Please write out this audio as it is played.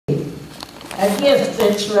a gift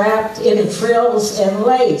that's wrapped in frills and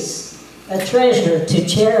lace, a treasure to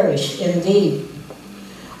cherish indeed.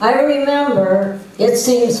 I remember, it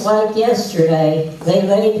seems like yesterday, they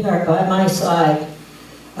laid her by my side.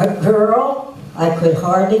 A girl, I could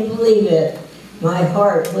hardly believe it. My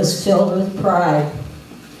heart was filled with pride.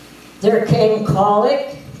 There came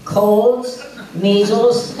colic, colds,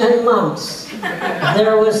 measles, and mumps.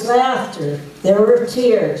 There was laughter, there were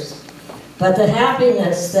tears, but the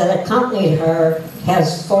happiness that accompanied her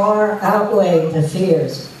has far outweighed the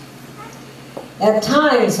fears. At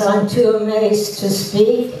times, I'm too amazed to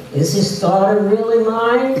speak. Is this daughter really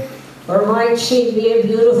mine? Or might she be a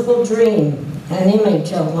beautiful dream, an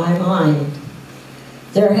image of my mind?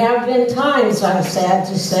 There have been times, I'm sad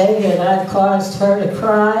to say, that I've caused her to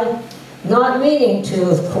cry, not meaning to,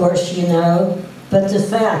 of course, you know, but the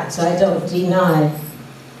facts I don't deny.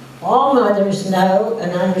 All mothers know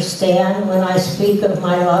and understand when I speak of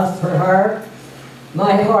my love for her.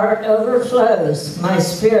 My heart overflows, my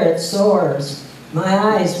spirit soars, my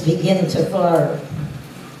eyes begin to blur.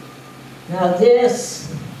 Now those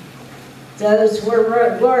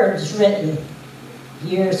were words written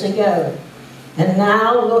years ago. And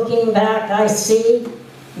now, looking back, I see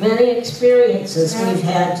many experiences we've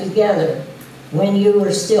had together when you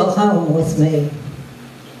were still home with me.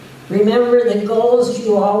 Remember the goals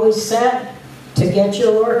you always set to get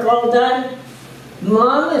your work all done?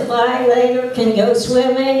 Mom, if I later can go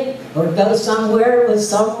swimming or go somewhere with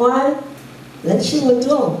someone, then she would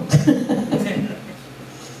do them.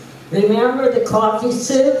 Remember the coffee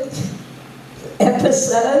soup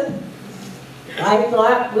episode? I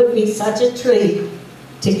thought would be such a treat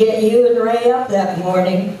to get you and Ray up that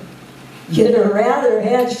morning. You'd have rather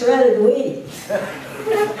had shredded wheat.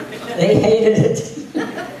 They hated it.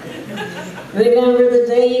 Remember the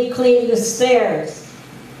day you cleaned the stairs,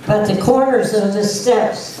 but the corners of the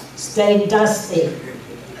steps stayed dusty.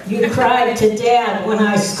 You cried to Dad when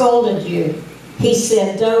I scolded you. He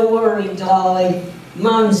said, "Don't worry, Dolly,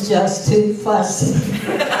 Mom's just too fussy."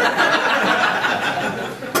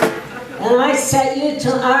 And I set you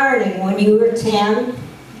to ironing when you were 10.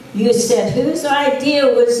 You said, "Whose idea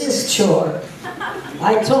was this chore?"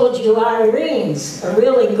 I told you Irene's, a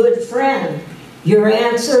really good friend. Your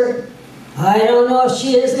answer, "I don't know if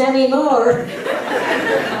she is anymore."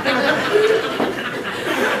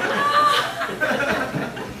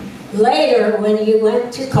 Later, when you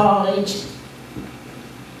went to college,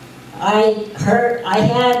 I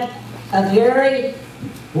had a very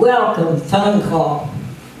welcome phone call.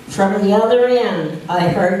 From the other end, I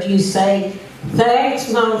heard you say,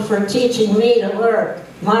 "Thanks, Mom, for teaching me to work.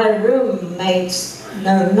 My roommates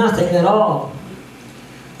know nothing at all."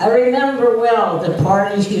 I remember well the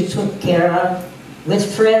parties you took care of,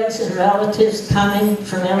 with friends and relatives coming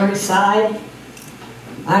from every side,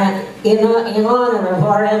 in honor of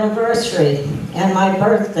our anniversary and my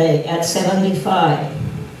birthday at 75.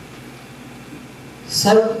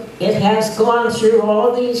 So it has gone through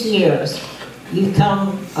all these years. You've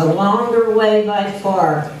come a longer way by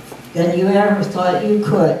far than you ever thought you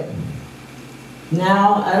could.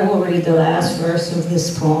 Now I will read the last verse of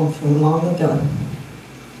this poem from long ago.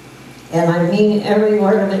 And I mean every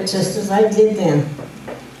word of it just as I did then.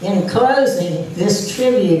 In closing this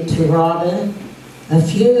tribute to Robin, a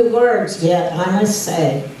few words yet I must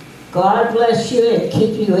say. God bless you and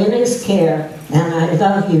keep you in His care, and I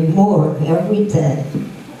love you more every day.